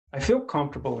I feel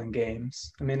comfortable in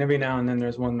games. I mean, every now and then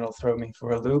there's one that'll throw me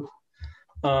for a loop.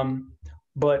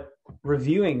 But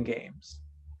reviewing games,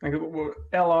 like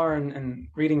LR and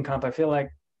reading comp, I feel like,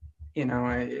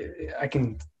 I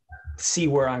can see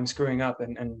where I'm screwing up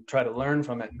and try to learn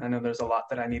from it. I know there's a lot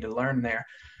that I need to learn there,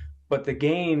 but the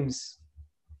games,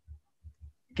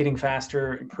 getting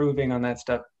faster, improving on that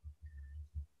stuff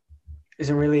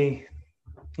isn't really,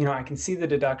 I can see the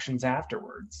deductions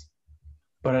afterwards,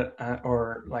 but,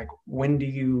 or like, when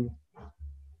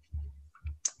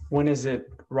is it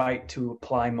right to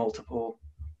apply multiple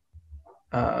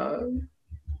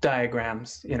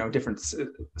diagrams, different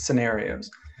scenarios?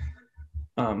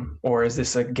 Or is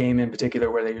this a game in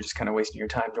particular where you're just kind of wasting your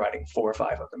time writing 4 or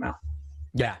 5 of them out?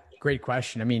 Yeah, great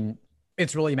question. I mean,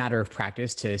 it's really a matter of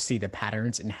practice to see the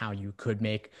patterns and how you could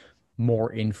make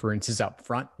more inferences up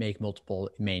front, make multiple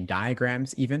main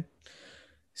diagrams even.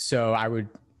 So I would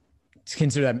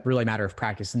consider that really a matter of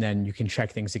practice. And then you can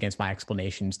check things against my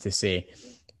explanations to see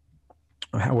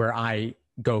where I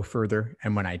go further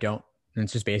and when I don't. And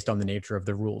it's just based on the nature of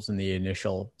the rules in the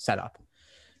initial setup,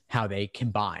 how they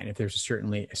combine. If there's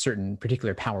a certain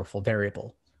particular powerful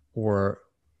variable or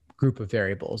group of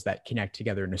variables that connect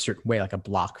together in a certain way, like a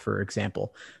block, for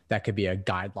example, that could be a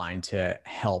guideline to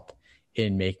help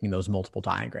in making those multiple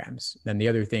diagrams. Then the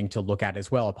other thing to look at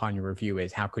as well upon your review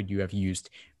is how could you have used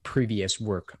previous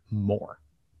work more,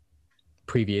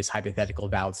 previous hypothetical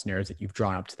valid scenarios that you've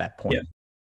drawn up to that point. Yeah.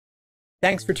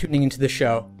 Thanks for tuning into the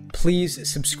show. Please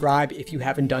subscribe if you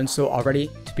haven't done so already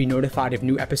to be notified of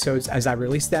new episodes as I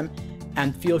release them.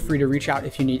 And feel free to reach out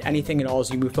if you need anything at all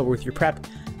as you move forward with your prep.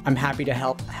 I'm happy to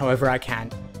help however I can.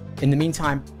 In the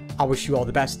meantime, I'll wish you all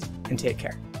the best and take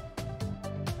care.